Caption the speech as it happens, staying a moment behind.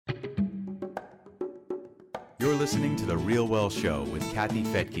You're listening to The Real Wealth Show with Kathy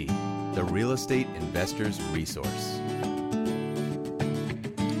Fettke, the real estate investor's resource.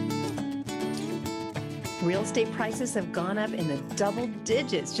 Real estate prices have gone up in the double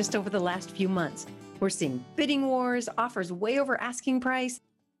digits just over the last few months. We're seeing bidding wars, offers way over asking price.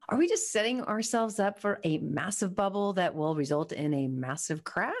 Are we just setting ourselves up for a massive bubble that will result in a massive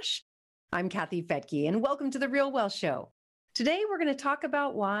crash? I'm Kathy Fettke, and welcome to The Real Wealth Show. Today, we're going to talk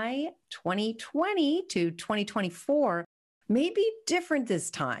about why 2020 to 2024 may be different this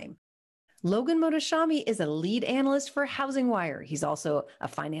time. Logan Mohtashami is a lead analyst for HousingWire. He's also a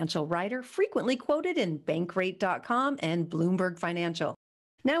financial writer, frequently quoted in Bankrate.com and Bloomberg Financial.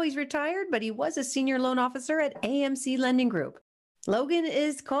 Now he's retired, but he was a senior loan officer at AMC Lending Group. Logan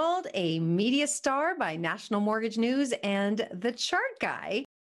is called a media star by National Mortgage News and The Chart Guy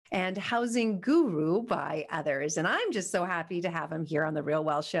and housing guru by others. And I'm just so happy to have him here on The Real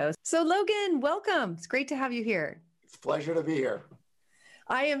Wealth Show. So Logan, welcome. It's great to have you here. It's a pleasure to be here.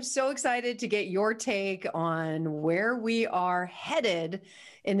 I am so excited to get your take on where we are headed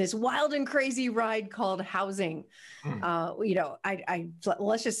in this wild and crazy ride called housing.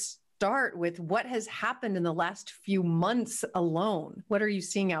 Let's just start with what has happened in the last few months alone. What are you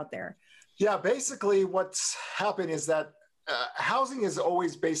seeing out there? Yeah, basically what's happened is that housing is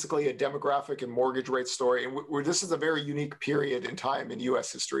always basically a demographic and mortgage rate story. And this is a very unique period in time in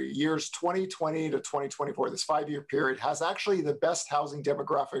U.S. history. Years 2020 to 2024, this 5-year period, has actually the best housing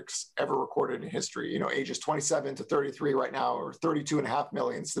demographics ever recorded in history. Ages 27 to 33 right now, or 32.5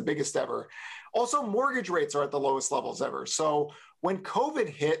 million. It's the biggest ever. Also, mortgage rates are at the lowest levels ever. So when COVID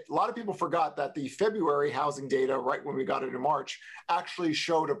hit, a lot of people forgot that the February housing data, right when we got it in March, actually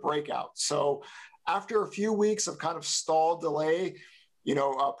showed a breakout. So after a few weeks of kind of stalled delay,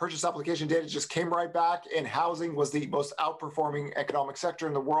 purchase application data just came right back, and housing was the most outperforming economic sector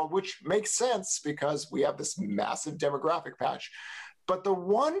in the world, which makes sense because we have this massive demographic patch. But the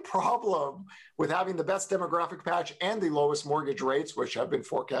one problem with having the best demographic patch and the lowest mortgage rates, which have been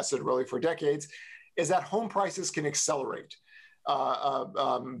forecasted really for decades, is that home prices can accelerate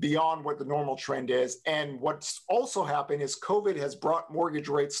beyond what the normal trend is. And what's also happened is COVID has brought mortgage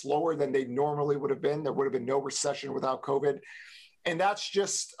rates lower than they normally would have been. There would have been no recession without COVID. And that's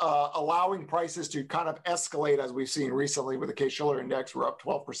just allowing prices to kind of escalate, as we've seen recently with the Case-Shiller Index. We're up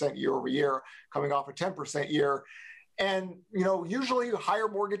 12% year over year, coming off a 10% year. And, usually higher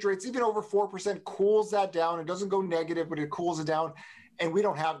mortgage rates, even over 4%, cools that down. It doesn't go negative, but it cools it down. And we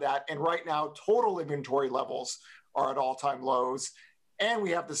don't have that. And right now, total inventory levels are at all-time lows. And we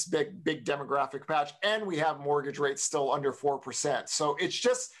have this big demographic patch, and we have mortgage rates still under 4%. So it's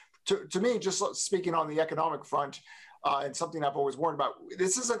just, to me, just speaking on the economic front, and something I've always warned about,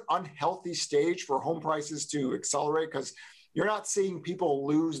 this is an unhealthy stage for home prices to accelerate, because you're not seeing people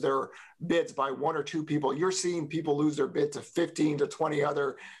lose their bids by one or two people. You're seeing people lose their bid to 15 to 20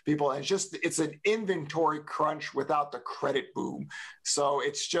 other people. And it's an inventory crunch without the credit boom. So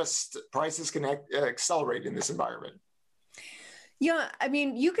it's just prices can accelerate in this environment. Yeah, I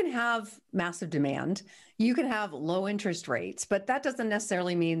mean, you can have massive demand, you can have low interest rates, but that doesn't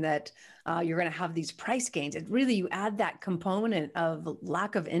necessarily mean that you're going to have these price gains. It really, you add that component of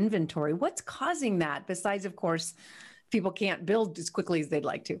lack of inventory. What's causing that besides, of course, people can't build as quickly as they'd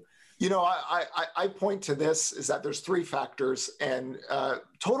like to? I point to this is that there's three factors, and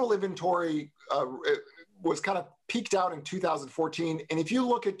total inventory was kind of peaked out in 2014. And if you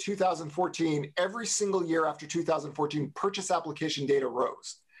look at 2014, every single year after 2014, purchase application data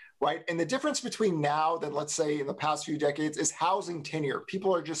rose, right? And the difference between now than, let's say, in the past few decades is housing tenure.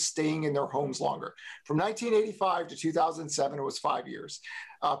 People are just staying in their homes longer. From 1985 to 2007, it was 5 years.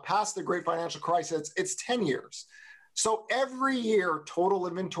 Past the great financial crisis, it's 10 years. So every year, total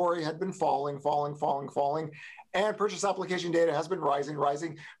inventory had been falling, and purchase application data has been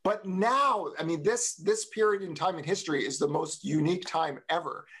rising. But now, I mean, this period in time in history is the most unique time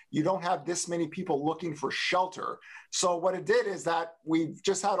ever. You don't have this many people looking for shelter. So what it did is that we've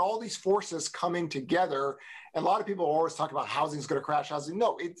just had all these forces coming together. And a lot of people always talk about housing is going to crash housing.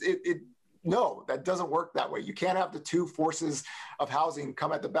 No, that doesn't work that way. You can't have the two forces of housing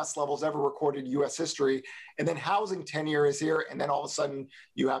come at the best levels ever recorded in U.S. history, and then housing tenure is here, and then all of a sudden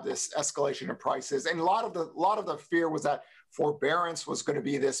you have this escalation of prices. And a lot of the fear was that forbearance was going to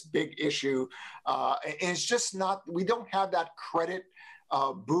be this big issue, and it's just not. We don't have that credit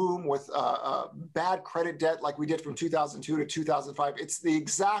boom with bad credit debt like we did from 2002 to 2005. It's the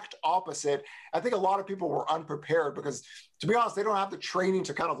exact opposite. I think a lot of people were unprepared because, to be honest, they don't have the training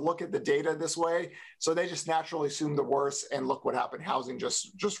to kind of look at the data this way. So they just naturally assume the worst, and look what happened. Housing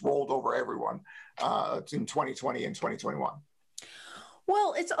just rolled over everyone in 2020 and 2021.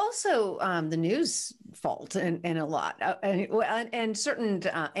 Well, it's also the news fault and a lot, and certain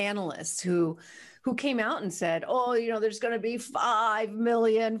analysts who came out and said, "Oh, there's going to be 5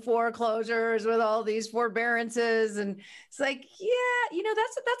 million foreclosures with all these forbearances," and it's like, yeah,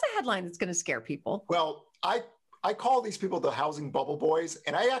 that's a headline that's going to scare people. Well, I call these people the housing bubble boys,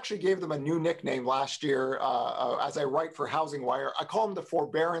 and I actually gave them a new nickname last year as I write for Housing Wire. I call them the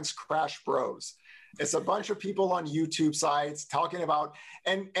forbearance crash bros. It's a bunch of people on YouTube sites talking about,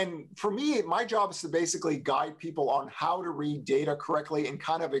 and for me, my job is to basically guide people on how to read data correctly and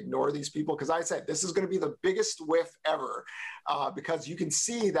kind of ignore these people. Because I said, this is going to be the biggest whiff ever, because you can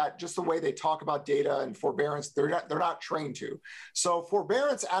see that just the way they talk about data and forbearance, they're not trained to. So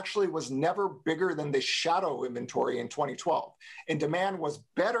forbearance actually was never bigger than the shadow inventory in 2012, and demand was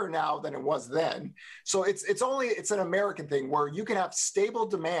better now than it was then. So it's an American thing where you can have stable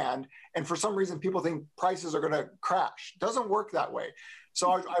demand, and for some reason people think prices are going to crash. Doesn't work that way. So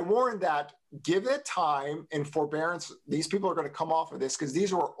I warned that give it time. In forbearance, these people are going to come off of this because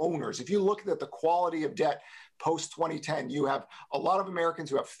these were owners. If you look at the quality of debt post 2010, you have a lot of Americans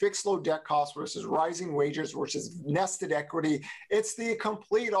who have fixed low debt costs versus rising wages versus nested equity. It's the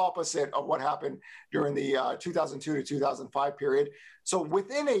complete opposite of what happened during the 2002 to 2005 period. So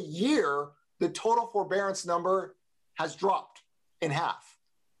within a year, the total forbearance number has dropped in half.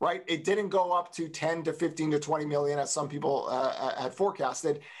 Right? It didn't go up to 10 to 15 to 20 million as some people had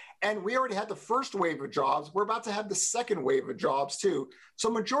forecasted. And we already had the first wave of jobs. We're about to have the second wave of jobs too. So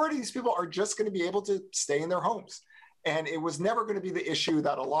majority of these people are just going to be able to stay in their homes. And it was never going to be the issue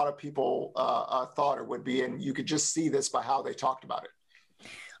that a lot of people thought it would be. And you could just see this by how they talked about it.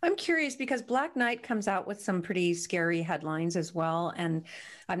 I'm curious because Black Knight comes out with some pretty scary headlines as well. And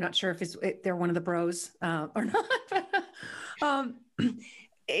I'm not sure if they're one of the bros or not.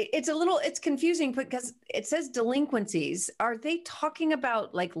 It's confusing because it says delinquencies. Are they talking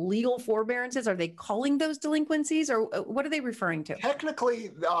about like legal forbearances? Are they calling those delinquencies, or what are they referring to?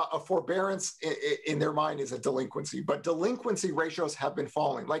 Technically, a forbearance in their mind is a delinquency, but delinquency ratios have been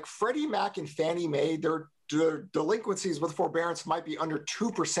falling. Like Freddie Mac and Fannie Mae, their delinquencies with forbearance might be under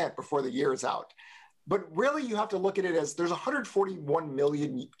 2% before the year is out. But really, you have to look at it as there's 141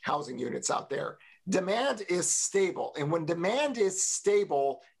 million housing units out there. Demand is stable. And when demand is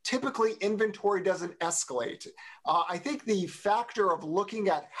stable, typically inventory doesn't escalate. I think the factor of looking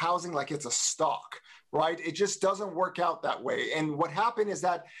at housing like it's a stock, right? It just doesn't work out that way. And what happened is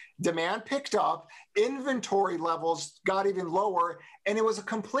that demand picked up, inventory levels got even lower, and it was a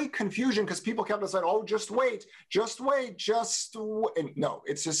complete confusion because people kept saying, oh, just wait. And no,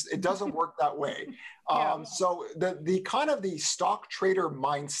 it doesn't work that way. Yeah. So the kind of the stock trader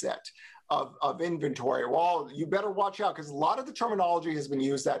mindset of inventory, well, you better watch out because a lot of the terminology has been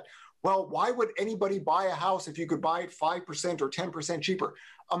used that, well, why would anybody buy a house if you could buy it 5% or 10% cheaper?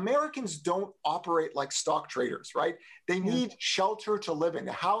 Americans don't operate like stock traders, right? They need shelter to live in.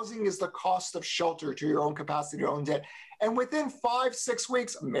 Housing is the cost of shelter to your own capacity, your own debt. And within 5-6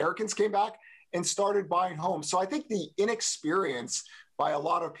 weeks, Americans came back and started buying homes. So I think the inexperience by a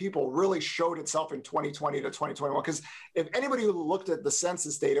lot of people really showed itself in 2020 to 2021. Because if anybody who looked at the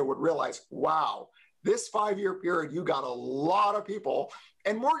census data would realize, wow, this 5-year period, you got a lot of people,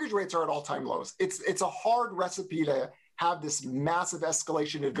 and mortgage rates are at all-time lows. It's a hard recipe to have this massive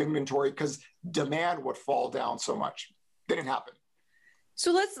escalation of inventory because demand would fall down so much. Didn't happen.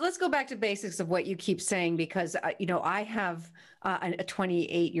 So let's go back to basics of what you keep saying, because I have a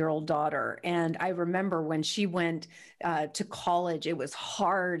 28-year-old daughter, and I remember when she went to college, it was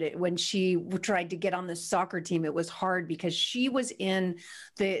hard. When she tried to get on the soccer team, it was hard because she was in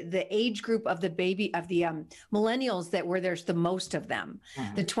the age group of the millennials that where there's the most of them,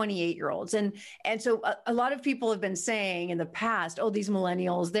 the 28-year-olds, and so a lot of people have been saying in the past, oh, these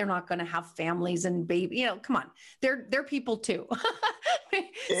millennials, they're not going to have families and baby. Come on, they're people too.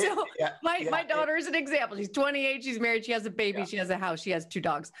 So my daughter is an example. She's 28. She's married. She has a baby. Yeah. She has a house. She has 2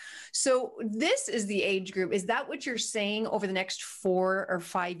 dogs. So this is the age group. Is that what you're saying over the next 4 or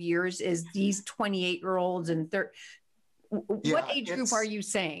 5 years is these 28-year-olds and what age group are you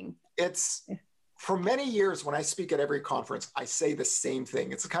saying? It's for many years when I speak at every conference, I say the same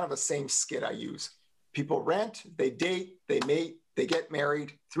thing. It's kind of the same skit I use. People rent, they date, they mate, they get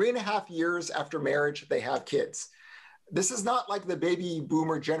married. 3.5 years after marriage, they have kids. This is not like the baby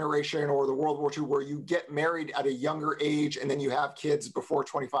boomer generation or the World War II where you get married at a younger age and then you have kids before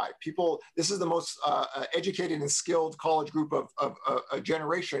 25. This is the most educated and skilled college group of a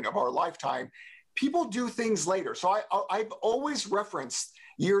generation of our lifetime. People do things later. So I've always referenced,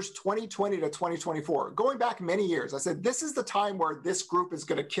 years 2020 to 2024, going back many years, I said, this is the time where this group is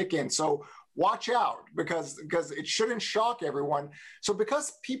going to kick in. So watch out, because it shouldn't shock everyone. So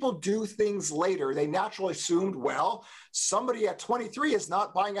because people do things later, they naturally assumed, well, somebody at 23 is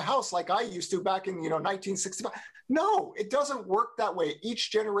not buying a house like I used to back in 1965. No, it doesn't work that way.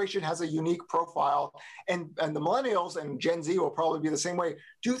 Each generation has a unique profile, and the millennials and Gen Z will probably be the same way,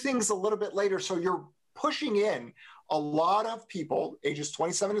 do things a little bit later. So you're pushing in a lot of people, ages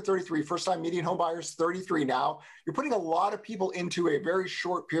 27 to 33, first-time median home buyers, 33 now. You're putting a lot of people into a very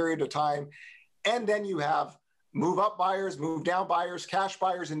short period of time. And then you have move-up buyers, move-down buyers, cash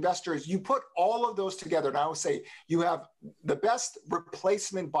buyers, investors. You put all of those together, and I would say you have the best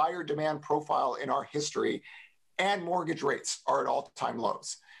replacement buyer demand profile in our history, and mortgage rates are at all-time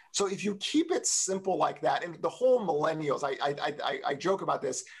lows. So if you keep it simple like that, and the whole millennials, I joke about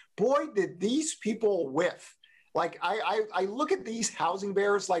this, boy, did these people whiff. Like I look at these housing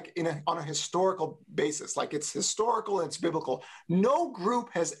bears like on a historical basis, like it's historical and it's biblical. No group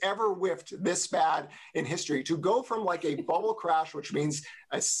has ever whiffed this bad in history. To go from like a bubble crash, which means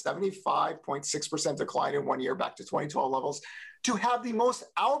a 75.6% decline in 1 year back to 2012 levels, to have the most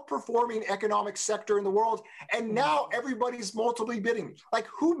outperforming economic sector in the world. And now everybody's multiply bidding. Like,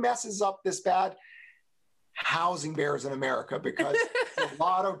 who messes up this bad? Housing bears in America, because it's a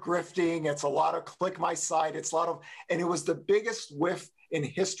lot of grifting, it's a lot of click my site, it's a lot of, and it was the biggest whiff in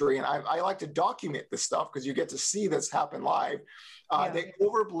history. And I like to document this stuff because you get to see this happen live. They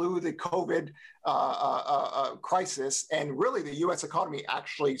overblew the COVID crisis, and really the U.S. economy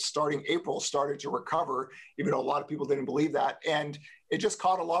actually starting April started to recover, even though a lot of people didn't believe that. And it just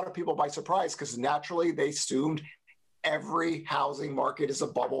caught a lot of people by surprise, because naturally they assumed every housing market is a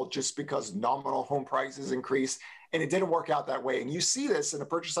bubble just because nominal home prices increase. And it didn't work out that way. And you see this in the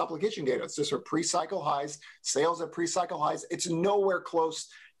purchase application data. It's just for pre-cycle highs, sales at pre-cycle highs. It's nowhere close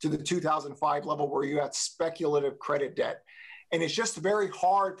to the 2005 level where you had speculative credit debt. And it's just very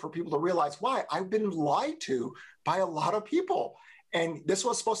hard for people to realize, why? I've been lied to by a lot of people. And this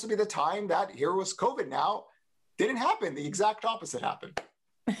was supposed to be the time that here was COVID now. Didn't happen. The exact opposite happened.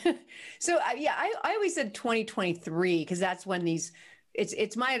 So I always said 2023, because that's when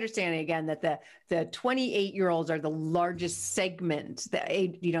it's my understanding again that the 28-year-olds are the largest segment,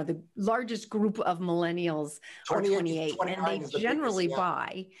 the largest group of millennials are 28, and they generally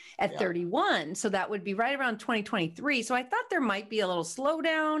buy at 31. So that would be right around 2023. So I thought there might be a little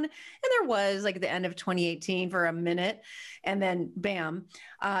slowdown, and there was, like at the end of 2018 for a minute, and then bam.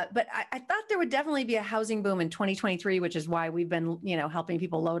 But I thought there would definitely be a housing boom in 2023, which is why we've been, helping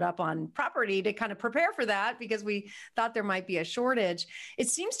people load up on property to kind of prepare for that, because we thought there might be a shortage. It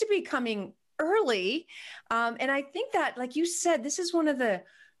seems to be coming early. And I think that, like you said, this is one of the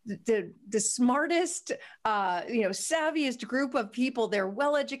smartest, savviest group of people. They're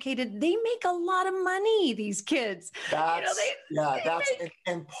well-educated. They make a lot of money, these kids.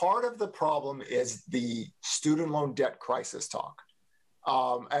 And part of the problem is the student loan debt crisis talk.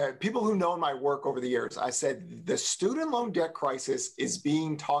 People who know my work over the years, I said, the student loan debt crisis is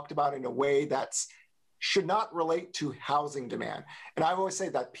being talked about in a way that's should not relate to housing demand. And I always say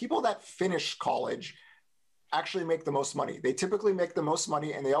that people that finish college actually make the most money. They typically make the most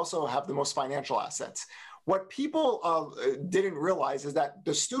money, and they also have the most financial assets. What people didn't realize is that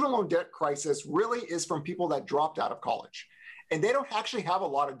the student loan debt crisis really is from people that dropped out of college. And they don't actually have a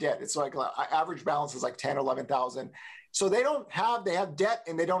lot of debt. It's like average balance is like 10, 11,000. So they have debt,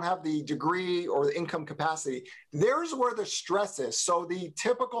 and they don't have the degree or the income capacity. There's where the stress is. So the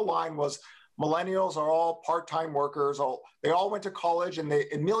typical line was, millennials are all part-time workers. They all went to college, and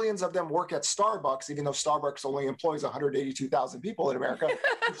millions of them work at Starbucks, even though Starbucks only employs 182,000 people in America.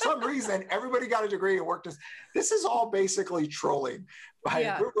 For some reason, everybody got a degree and worked. This is all basically trolling by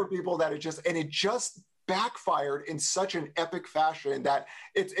a group of people that it just backfired in such an epic fashion that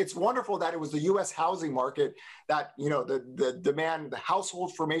it's wonderful that it was the U.S. housing market that, the demand, the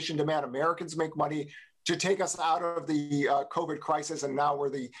household formation demand, Americans make money to take us out of the COVID crisis. And now we're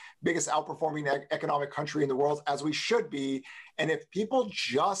the biggest outperforming economic country in the world, as we should be. And if people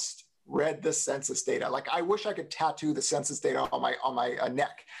just read the census data, like I wish I could tattoo the census data on my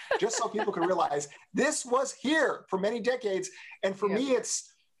neck, just so people could realize this was here for many decades. And for me,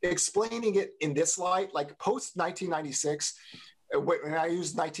 it's explaining it in this light, like post 1996, when I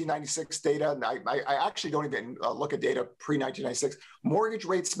use 1996 data, and I actually don't even look at data pre-1996, mortgage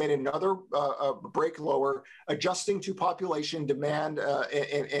rates made another break lower, adjusting to population demand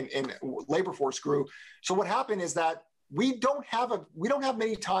and labor force grew. So what happened is that we don't have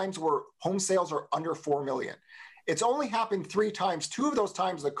many times where home sales are under 4 million. It's only happened 3 times. 2 of those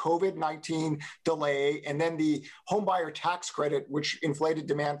times, the COVID-19 delay, and then the home buyer tax credit, which inflated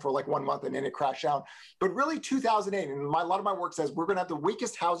demand for like 1 month and then it crashed down. But really 2008, and a lot of my work says we're going to have the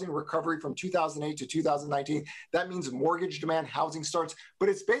weakest housing recovery from 2008 to 2019. That means mortgage demand, housing starts, but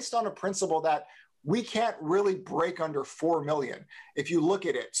it's based on a principle that we can't really break under 4 million if you look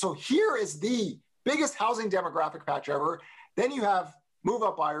at it. So here is the biggest housing demographic patch ever. Then you have move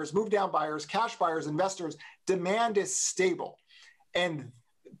up buyers, move down buyers, cash buyers, investors. Demand is stable. And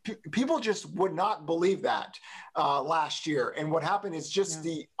people just would not believe that last year. And what happened is just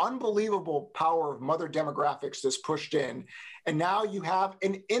the unbelievable power of mother demographics just pushed in. And now you have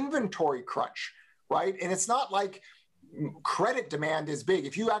an inventory crunch, right? And it's not like credit demand is big.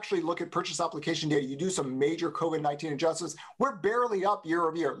 If you actually look at purchase application data, you do some major COVID-19 adjustments, we're barely up year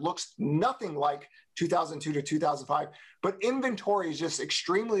over year. It looks nothing like 2002 to 2005, but inventory is just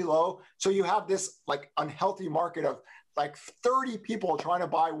extremely low. So you have this like unhealthy market of like 30 people trying to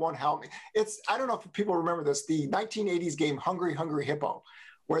buy one house. I don't know if people remember this, the 1980s game Hungry Hungry Hippo,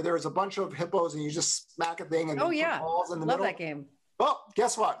 where there's a bunch of hippos and you just smack a thing and put balls in the middle. Love that game. Well,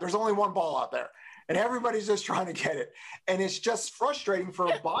 guess what? There's only one ball out there. And everybody's just trying to get it, and it's just frustrating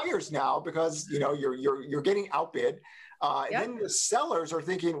for buyers now because you're getting outbid. And then the sellers are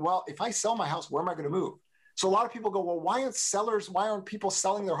thinking, well, if I sell my house, where am I going to move? So a lot of people go, well, why aren't people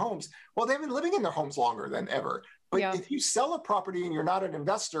selling their homes? Well, they've been living in their homes longer than ever. But if you sell a property and you're not an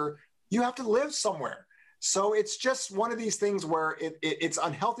investor, you have to live somewhere. So it's just one of these things where it's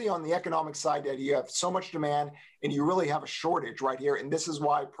unhealthy on the economic side that you have so much demand and you really have a shortage right here. And this is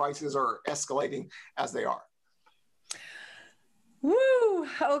why prices are escalating as they are. Woo.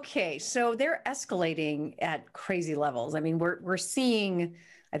 Okay. So they're escalating at crazy levels. I mean, we're seeing,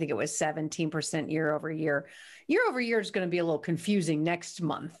 I think it was 17% year over year. Year over year is going to be a little confusing next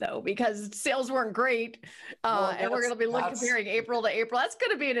month, though, because sales weren't great. And we're going to be comparing April to April. That's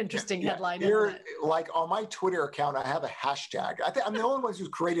going to be an interesting headline. Like on my Twitter account, I have a hashtag. I think I'm the only one who's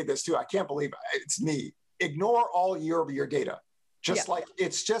created this, too. I can't believe it's me. Ignore all year over year data.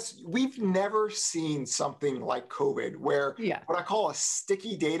 We've never seen something like COVID where what I call a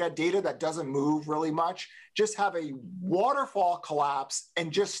sticky data that doesn't move really much, just have a waterfall collapse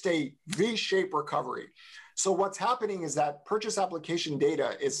and just a V-shaped recovery. So what's happening is that purchase application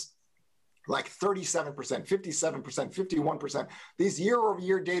data is like 37%, 57%, 51%. These year over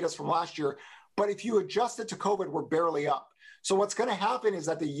year data from last year. But if you adjust it to COVID, we're barely up. So what's going to happen is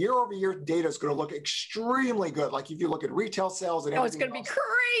that the year-over-year data is going to look extremely good. Like if you look at retail sales and everything. It's going to be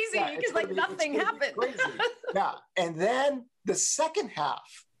crazy because nothing happened. Yeah, and then the second half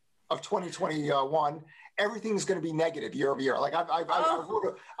of 2021, everything's going to be negative year over year. Like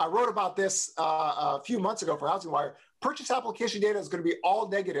I wrote about this a few months ago for Housing Wire. Purchase application data is going to be all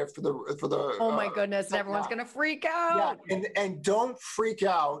negative for the. Oh my goodness! And everyone's going to freak out. Yeah, and don't freak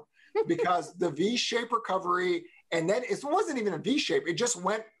out because the V-shaped recovery. And then it wasn't even a V shape. It just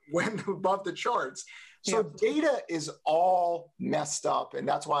went above the charts. So data is all messed up. And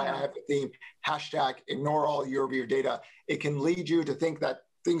that's why I have the theme, hashtag ignore all year over year data. It can lead you to think that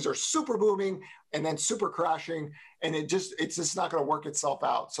things are super booming and then super crashing. And it's just not going to work itself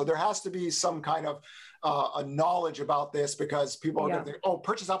out. So there has to be some kind of a knowledge about this because people are going to think, oh,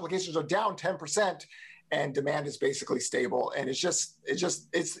 purchase applications are down 10%. And demand is basically stable. And it is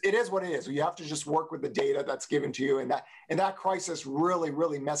what it is. You have to just work with the data that's given to you. And that crisis really,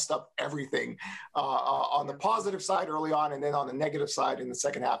 really messed up everything on the positive side early on. And then on the negative side in the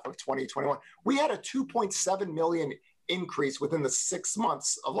second half of 2021, we had a 2.7 million increase within the 6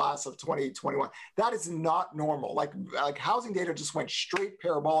 months of 2021. That is not normal. Like housing data just went straight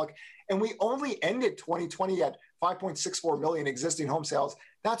parabolic. And we only ended 2020 at 5.64 million existing home sales.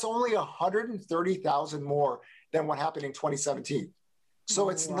 That's only 130,000 more than what happened in 2017. So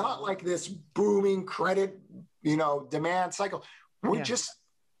it's not like this booming credit, demand cycle. The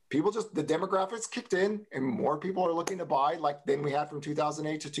demographics kicked in and more people are looking to buy than we had from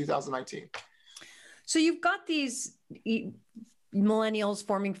 2008 to 2019. So you've got these millennials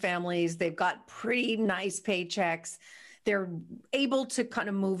forming families. They've got pretty nice paychecks. They're able to kind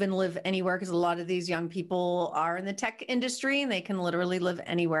of move and live anywhere because a lot of these young people are in the tech industry and they can literally live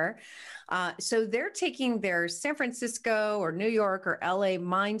anywhere. So they're taking their San Francisco or New York or LA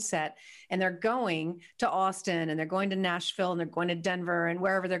mindset and they're going to Austin and they're going to Nashville and they're going to Denver and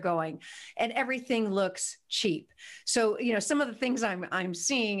wherever they're going. And everything looks cheap. So, some of the things I'm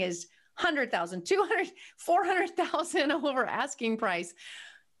seeing is 100,000, 200, 400,000 over asking price.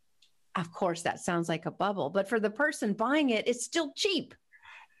 Of course, that sounds like a bubble, but for the person buying it, it's still cheap.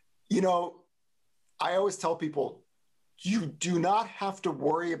 I always tell people, you do not have to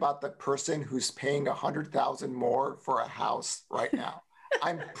worry about the person who's paying $100,000 more for a house right now.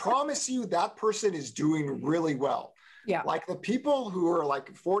 I promise you that person is doing really well. Yeah. Like the people who are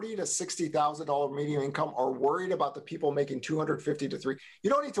like $40,000 to $60,000 median income are worried about the people making $250,000 to $300,000.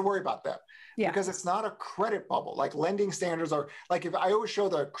 You don't need to worry about them because it's not a credit bubble. Like lending standards are like, if I always show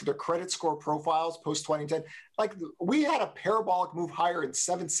the credit score profiles post 2010, like we had a parabolic move higher in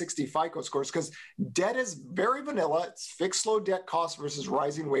 760 FICO scores because debt is very vanilla. It's fixed low debt costs versus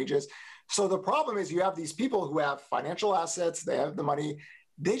rising wages. So the problem is you have these people who have financial assets, they have the money,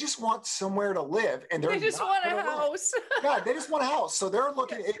 they just want somewhere to live, and they just want a house. Yeah, they just want a house. So they're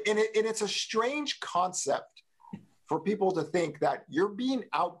looking, and it's a strange concept for people to think that you're being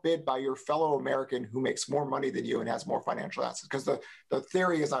outbid by your fellow American who makes more money than you and has more financial assets. Because the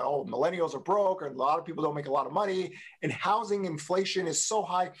theory is that, oh, millennials are broke, and a lot of people don't make a lot of money, and housing inflation is so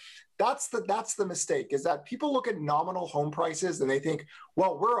high. That's the mistake, is that people look at nominal home prices and they think,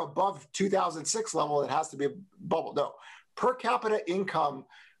 well, we're above 2006 level, it has to be a bubble. No. Per capita income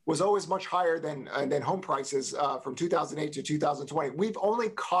was always much higher than home prices from 2008 to 2020. We've only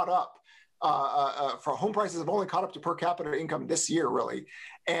caught up for home prices have only caught up to per capita income this year, really.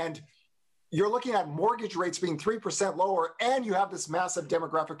 And you're looking at mortgage rates being 3% lower, and you have this massive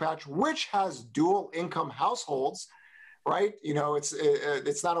demographic patch, which has dual income households, right? You know,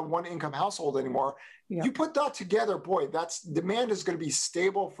 it's not a one income household anymore. Yep. You put that together, boy, that's demand is going to be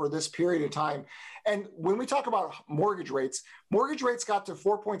stable for this period of time. And when we talk about mortgage rates got to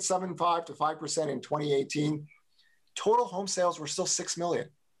 4.75 to 5% in 2018. Total home sales were still 6 million,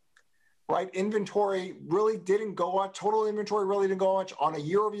 right? Inventory really didn't go up. Total inventory really didn't go much. On a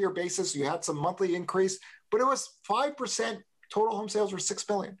year-over-year basis, you had some monthly increase, but it was 5%. Total home sales were 6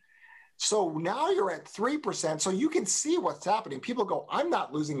 million. So now you're at 3%. So you can see what's happening. People go, I'm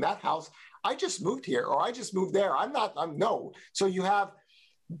not losing that house. I just moved here, or I just moved there. No. So you have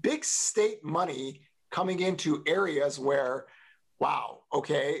big state money coming into areas where, wow,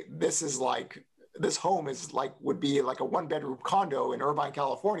 okay, this home is like, would be like a 1-bedroom condo in Irvine,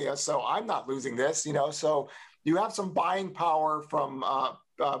 California. So I'm not losing this, you know? So you have some buying power from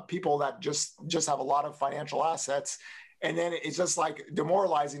people that just have a lot of financial assets. And then it's just like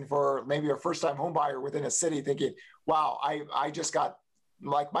demoralizing for maybe a first-time home buyer within a city thinking, wow, I just got,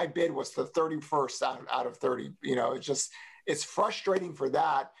 like my bid was the 31st out of 30. You know, it's frustrating for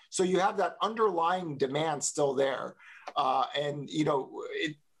that. So you have that underlying demand still there. And, you know,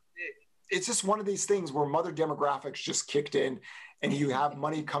 it's just one of these things where mother demographics just kicked in, and you have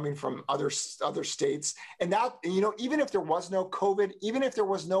money coming from other states. And that, you know, even if there was no COVID, even if there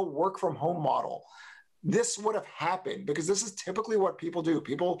was no work from home model, this would have happened, because this is typically what people do.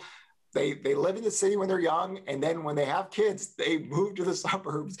 People, they live in the city when they're young, and then when they have kids, they move to the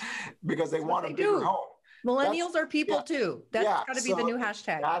suburbs because they want a bigger home. Millennials are people too. That's got to be the new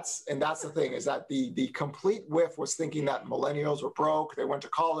hashtag. That's the thing, is that the complete whiff was thinking that millennials were broke. They went to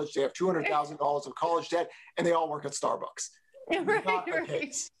college. They have $200,000 of college debt, and they all work at Starbucks.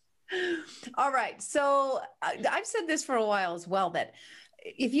 Right. All right. So I've said this for a while as well, that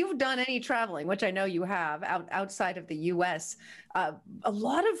if you've done any traveling, which I know you have outside of the U.S., a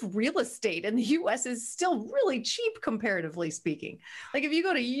lot of real estate in the U.S. is still really cheap, comparatively speaking. Like if you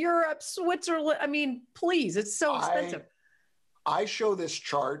go to Europe, Switzerland, I mean, please, it's so expensive. I show this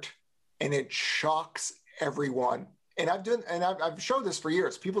chart and it shocks everyone. And I've showed this for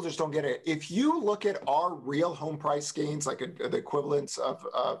years. People just don't get it. If you look at our real home price gains, like the equivalents of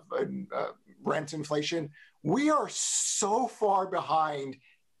rent inflation, we are so far behind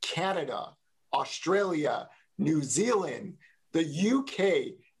Canada, Australia, New Zealand, the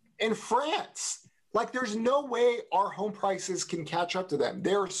UK, and France. Like there's no way our home prices can catch up to them.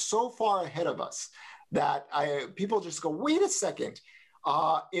 They're so far ahead of us that people just go, wait a second.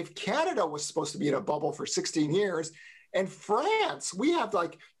 If Canada was supposed to be in a bubble for 16 years, and France, we have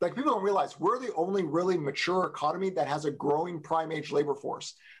like people don't realize we're the only really mature economy that has a growing prime age labor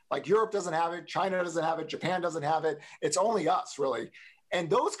force. Like Europe doesn't have it, China doesn't have it, Japan doesn't have it. It's only us, really. And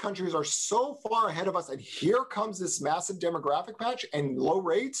those countries are so far ahead of us. And here comes this massive demographic patch and low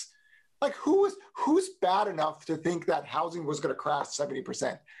rates. Like who's bad enough to think that housing was going to crash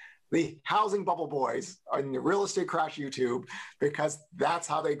 70%? The housing bubble boys on the Real Estate Crash YouTube, because that's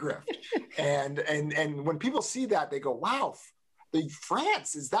how they grift. and when people see that, they go, wow, the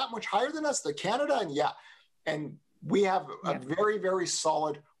France is that much higher than us, the Canada, and we have a very, very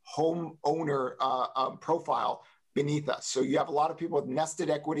solid home owner profile beneath us. So you have a lot of people with nested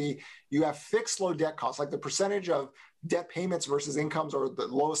equity. You have fixed low debt costs, like the percentage of debt payments versus incomes are the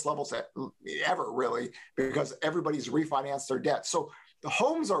lowest levels ever, really, because everybody's refinanced their debt. So the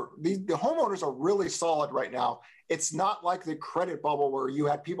homeowners are really solid right now. It's not like the credit bubble where you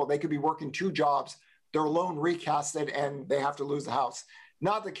had people, they could be working 2 jobs, their loan recasted, and they have to lose the house.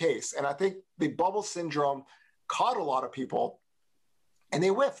 Not the case. And I think the bubble syndrome caught a lot of people and they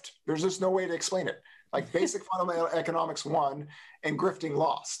whiffed. There's just no way to explain it. Like basic fundamental economics won and grifting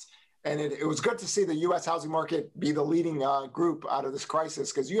lost. And it was good to see the U.S. housing market be the leading group out of this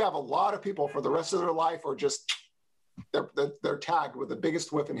crisis, because you have a lot of people for the rest of their life are just, they're tagged with the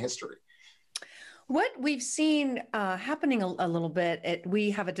biggest whiff in history. What we've seen happening a little bit,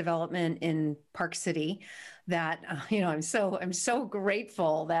 we have a development in Park City that I'm so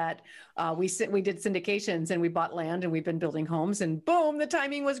grateful that we did syndications and we bought land and we've been building homes, and boom, the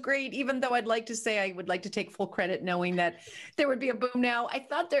timing was great. Even though I'd like to say I would like to take full credit, knowing that there would be a boom now. I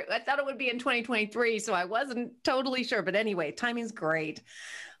thought it would be in 2023, so I wasn't totally sure. But anyway, timing's great.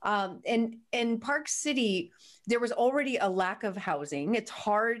 And in Park City, there was already a lack of housing. It's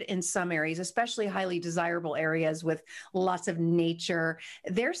hard in some areas, especially highly desirable areas with lots of nature.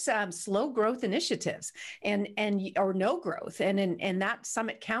 There's some slow growth initiatives or no growth. And in that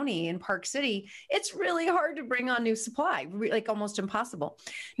Summit County in Park City, it's really hard to bring on new supply, like almost impossible.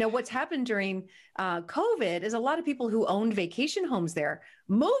 Now, what's happened during COVID is a lot of people who owned vacation homes there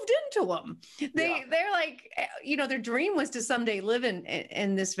moved into them. They're like, their dream was to someday live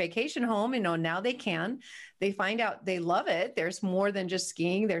in this vacation home. Now they can. They find out they love it. There's more than just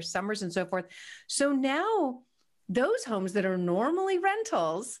skiing. There's summers and so forth. So now those homes that are normally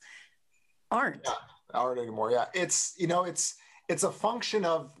rentals aren't anymore. Yeah, it's a function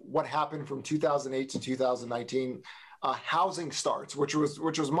of what happened from 2008 to 2019. Housing starts, which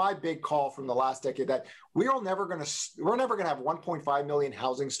was my big call from the last decade, that we're never going to have 1.5 million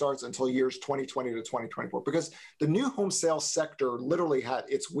housing starts until years 2020 to 2024, because the new home sales sector literally had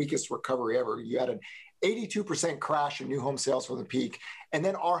its weakest recovery ever. You had an 82% crash in new home sales from the peak, and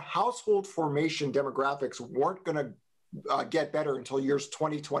then our household formation demographics weren't going to get better until years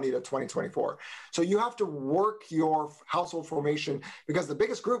 2020 to 2024. So you have to work your household formation, because the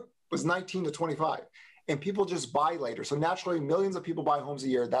biggest group was 19 to 25. And people just buy later. So naturally, millions of people buy homes a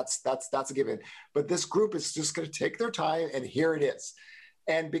year. That's a given. But this group is just going to take their time, and here it is.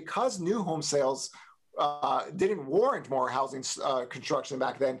 And because new home sales didn't warrant more housing construction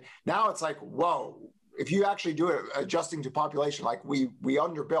back then, now it's like, whoa, if you actually do it adjusting to population, like we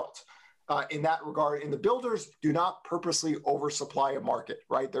underbuilt in that regard. And the builders do not purposely oversupply a market,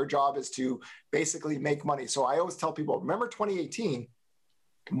 right? Their job is to basically make money. So I always tell people, remember 2018,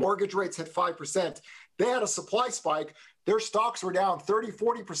 mortgage rates hit 5%. They had a supply spike. Their stocks were down 30,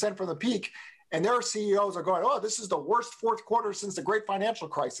 40% from the peak. And their CEOs are going, oh, this is the worst fourth quarter since the great financial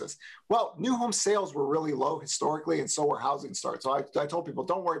crisis. Well, new home sales were really low historically, and so were housing starts. So I told people,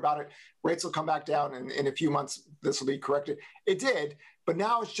 don't worry about it. Rates will come back down, and in a few months, this will be corrected. It did, but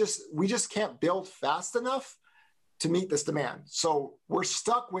now we just can't build fast enough to meet this demand. So we're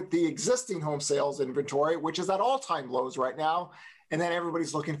stuck with the existing home sales inventory, which is at all-time lows right now, and then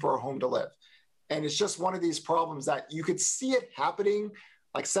everybody's looking for a home to live. And it's just one of these problems that you could see it happening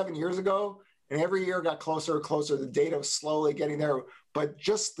like 7 years ago, and every year got closer and closer. The data was slowly getting there, but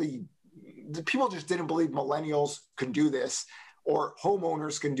just the people just didn't believe millennials could do this, or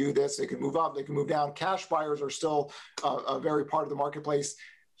homeowners can do this. They can move up, they can move down. Cash buyers are still a very part of the marketplace.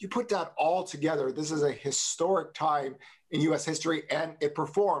 You put that all together, this is a historic time in U.S. history, and it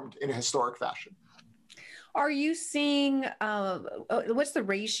performed in a historic fashion. Are you seeing, what's the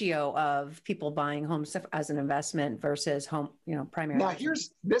ratio of people buying homes as an investment versus home, primary? Now,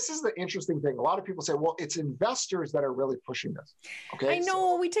 this is the interesting thing. A lot of people say, well, it's investors that are really pushing this. Okay. I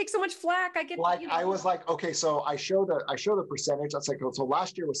know, we take so much flack. I get I was like, okay, so I show the percentage. That's like, so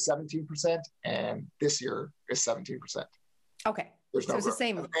last year was 17% and this year is 17%. Okay. There's no so it's the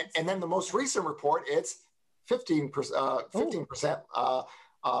same. And then the most recent report, it's 15%, 15%.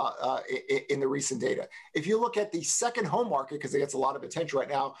 In the recent data. If you look at the second home market, because it gets a lot of attention right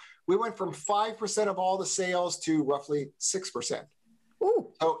now, we went from 5% of all the sales to roughly 6%.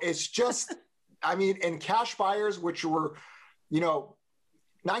 Ooh. So it's just, and cash buyers, which were,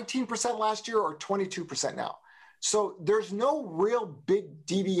 19% last year, or 22% now. So there's no real big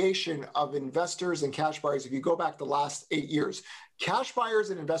deviation of investors and cash buyers. If you go back the last 8 years, cash buyers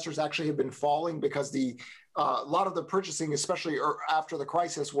and investors actually have been falling because a lot of the purchasing, especially after the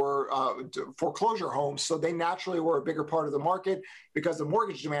crisis, were foreclosure homes. So they naturally were a bigger part of the market because the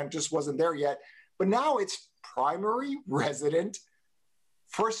mortgage demand just wasn't there yet. But now it's primary resident,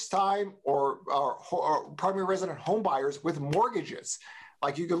 first time or primary resident home buyers with mortgages.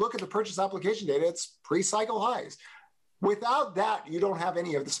 Like you can look at the purchase application data, it's pre-cycle highs. Without that, you don't have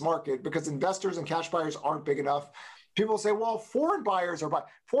any of this market because investors and cash buyers aren't big enough. People say, well, foreign buyers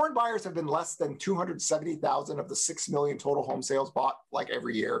have been less than 270,000 of the 6 million total home sales bought like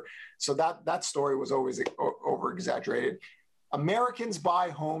every year. So that story was always over exaggerated. Americans buy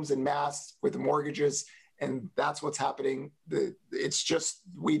homes en masse with mortgages, and that's what's happening.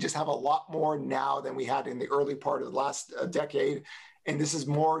 We just have a lot more now than we had in the early part of the last decade. And this is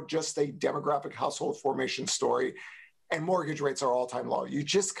more just a demographic household formation story. And mortgage rates are all-time low. You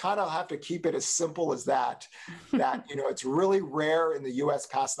just kind of have to keep it as simple as that. It's really rare in the U.S.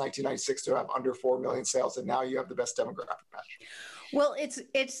 past 1996 to have under 4 million sales, and now you have the best demographic match. Well,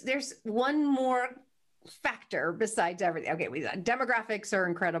 there's one more factor besides everything. Okay, demographics are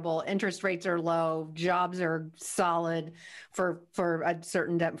incredible, interest rates are low, jobs are solid for a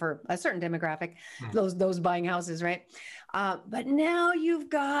certain demographic, those buying houses, right? But now you've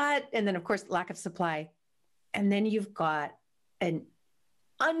got, and then of course lack of supply. And then you've got an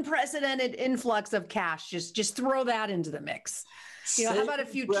unprecedented influx of cash. Just throw that into the mix. How about a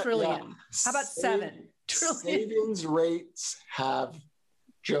few trillion? Yeah. How about 7 trillion? Savings rates have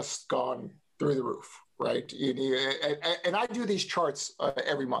just gone through the roof, right? And I do these charts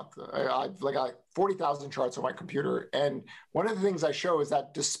every month. I've got 40,000 charts on my computer. And one of the things I show is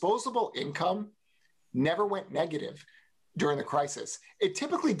that disposable income never went negative during the crisis. It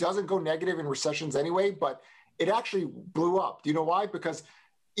typically doesn't go negative in recessions anyway, but it actually blew up. Do you know why? Because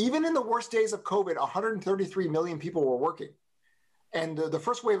even in the worst days of COVID, 133 million people were working. And the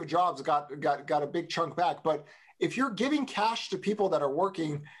first wave of jobs got a big chunk back. But if you're giving cash to people that are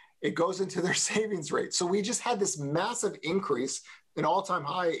working, it goes into their savings rate. So we just had this massive increase, an all-time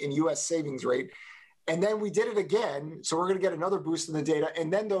high in US savings rate. And then we did it again. So we're going to get another boost in the data.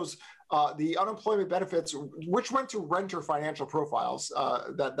 And then the unemployment benefits, which went to renter financial profiles,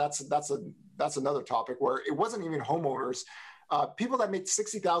 that's another topic where it wasn't even homeowners. People that make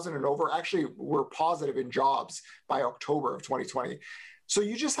 60,000 and over actually were positive in jobs by October of 2020. So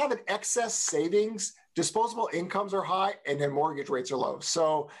you just have an excess savings, disposable incomes are high, and then mortgage rates are low.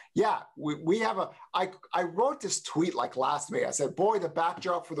 So yeah, we have I wrote this tweet like last May. I said, boy, the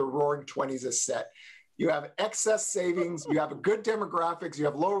backdrop for the roaring 20s is set. You have excess savings, you have a good demographics, you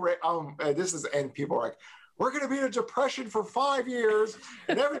have low rate. And people are like, we're going to be in a depression for 5 years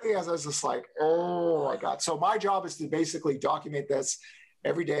and everything else. I was just like, oh my God. So my job is to basically document this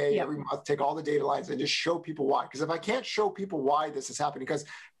every day, every month, take all the data lines and just show people why. Because if I can't show people why this is happening, because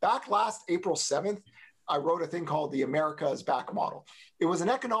back last April 7th, I wrote a thing called the America is Back model. It was an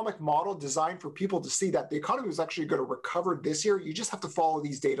economic model designed for people to see that the economy was actually going to recover this year. You just have to follow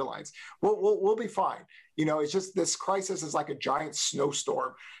these data lines. We'll be fine. It's just this crisis is like a giant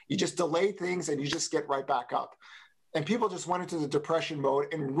snowstorm. You just delay things and you just get right back up. And people just went into the depression mode.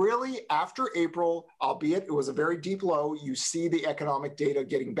 And really after April, albeit it was a very deep low, you see the economic data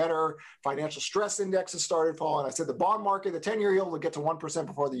getting better. Financial stress indexes started falling. I said the bond market, the 10-year yield will get to 1%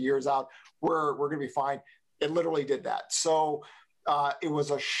 before the year's out. We're going to be fine. It literally did that. So it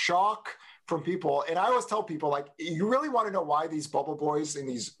was a shock from people. And I always tell people, like, you really want to know why these bubble boys and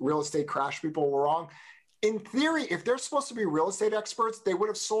these real estate crash people were wrong? In theory, if they're supposed to be real estate experts, they would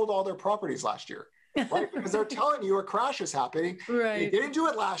have sold all their properties last year. Right? Because they're telling you a crash is happening. Right. They didn't do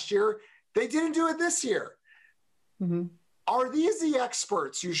it last year. They didn't do it this year. Mm-hmm. Are these the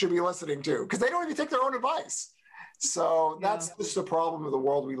experts you should be listening to? Because they don't even take their own advice. So that's just the problem of the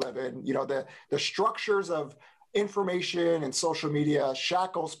world we live in. The structures of information and social media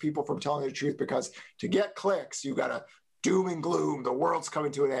shackles people from telling the truth, because to get clicks, you got to doom and gloom. The world's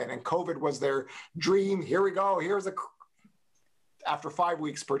coming to an end. And COVID was their dream. Here we go. After 5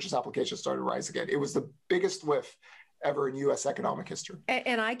 weeks, purchase applications started to rise again. It was the biggest whiff ever in U.S. economic history.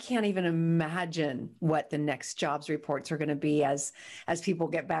 And I can't even imagine what the next jobs reports are going to be as people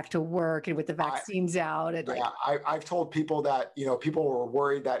get back to work and with the vaccines out. I've told people that, people were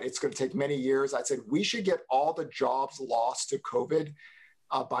worried that it's going to take many years. I said, we should get all the jobs lost to COVID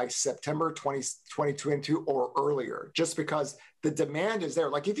by September 2022 or earlier, just because the demand is there.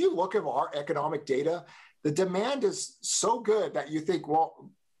 Like if you look at our economic data, the demand is so good that you think,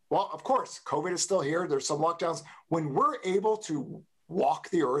 well, of course, COVID is still here. There's some lockdowns. When we're able to walk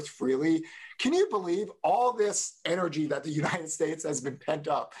the earth freely, can you believe all this energy that the United States has been pent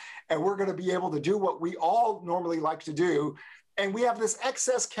up? And we're going to be able to do what we all normally like to do. And we have this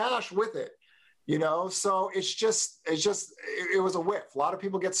excess cash with it, So it was a whiff. A lot of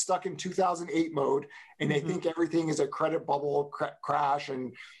people get stuck in 2008 mode and they think everything is a credit bubble crash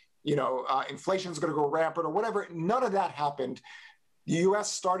and inflation is going to go rampant or whatever. None of that happened. The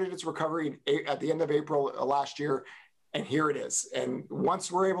U.S. started its recovery at the end of April last year, and here it is. And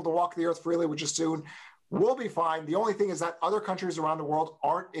once we're able to walk the earth freely, which is soon, We'll be fine. The only thing is that other countries around the world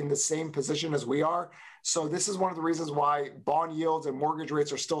aren't in the same position as we are. So this is one of the reasons why bond yields and mortgage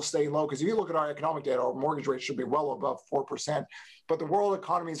rates are still staying low. Because if you look at our economic data, our mortgage rates should be well above 4%. But the world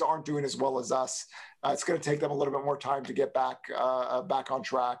economies aren't doing as well as us. It's going to take them a little bit more time to get back on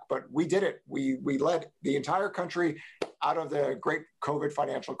track. But we did it. We led the entire country out of the great COVID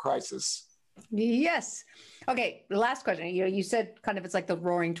financial crisis. Yes. Okay. Last question. You said kind of it's like the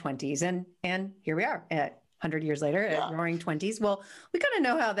Roaring 20s, and here we are at 100 years later at Roaring 20s. Well, we kind of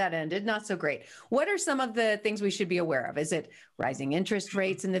know how that ended. Not so great. What are some of the things we should be aware of? Is it rising interest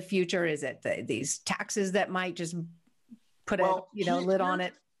rates in the future? Is it these taxes that might just put a lid on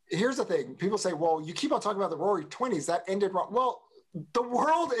it? Here's the thing. People say, well, you keep on talking about the Roaring 20s. That ended wrong. Well, the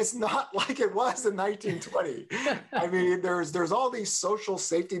world is not like it was in 1920. I mean, there's all these social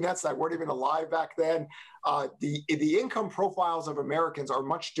safety nets that weren't even alive back then. The income profiles of Americans are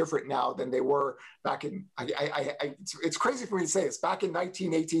much different now than they were back in. It's crazy for me to say this. Back in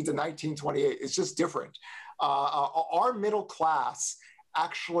 1918 to 1928, it's just different. Our middle class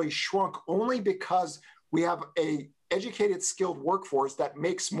actually shrunk only because we have a educated, skilled workforce that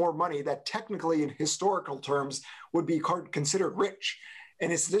makes more money that technically in historical terms would be considered rich.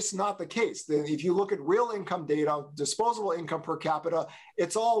 And it's just not the case. If you look at real income data, disposable income per capita,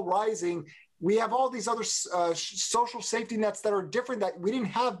 it's all rising. We have all these other social safety nets that are different that we didn't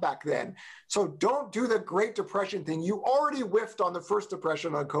have back then. So don't do the Great Depression thing. You already whiffed on the first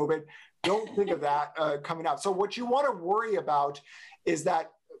depression on COVID. Don't think of that coming out. So what you want to worry about is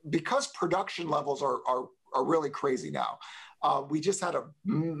that because production levels are really crazy now. We just had a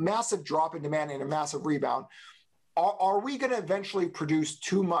massive drop in demand and a massive rebound. Are we going to eventually produce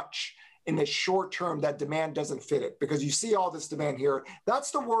too much in the short term that demand doesn't fit it? Because you see all this demand here. That's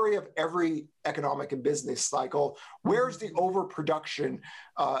the worry of every economic and business cycle. Where's the overproduction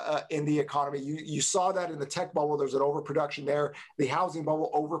in the economy? You saw that in the tech bubble. There's an overproduction there. The housing bubble,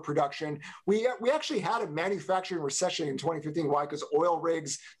 overproduction. We actually had a manufacturing recession in 2015. Why? Because oil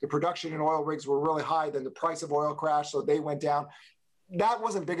rigs, the production in oil rigs were really high. Then the price of oil crashed, so they went down. That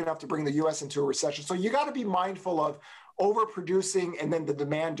wasn't big enough to bring the U.S. into a recession. So you got to be mindful of overproducing and then the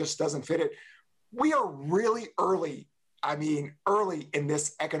demand just doesn't fit it. We are really early in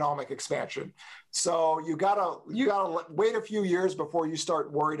this economic expansion. So you gotta wait a few years before you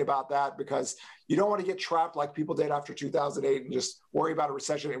start worried about that, because you don't want to get trapped like people did after 2008 and just worry about a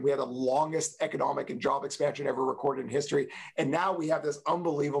recession. And we had the longest economic and job expansion ever recorded in history. And now we have this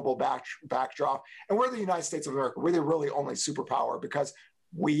unbelievable backdrop. And we're the United States of America. We're the really only superpower because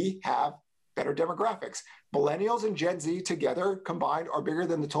we have better demographics. Millennials and Gen Z together combined are bigger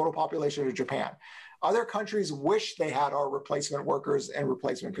than the total population of Japan. Other countries wish they had our replacement workers and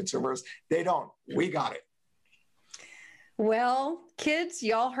replacement consumers. They don't. We got it. Well, kids,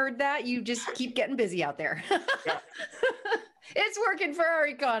 y'all heard that. You just keep getting busy out there. Yeah. It's working for our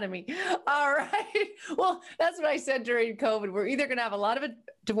economy. All right. Well, that's what I said during COVID. We're either going to have a lot of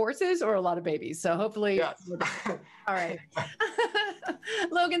divorces or a lot of babies. So hopefully. Yes. All right.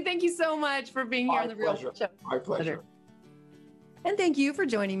 Logan, thank you so much for being here on The Real Wealth Show. My pleasure. And thank you for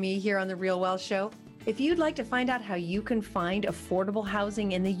joining me here on The Real Wealth Show. If you'd like to find out how you can find affordable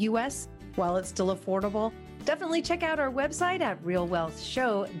housing in the U.S. while it's still affordable, definitely check out our website at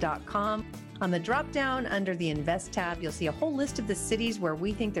realwealthshow.com. On the drop down under the Invest tab, you'll see a whole list of the cities where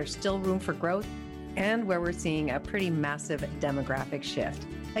we think there's still room for growth and where we're seeing a pretty massive demographic shift.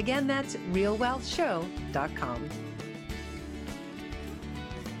 Again, that's realwealthshow.com.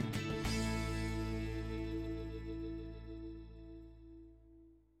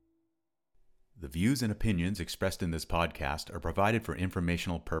 The views and opinions expressed in this podcast are provided for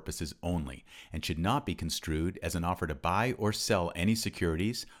informational purposes only and should not be construed as an offer to buy or sell any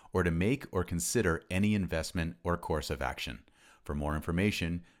securities or to make or consider any investment or course of action. For more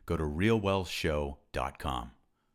information, go to realwealthshow.com.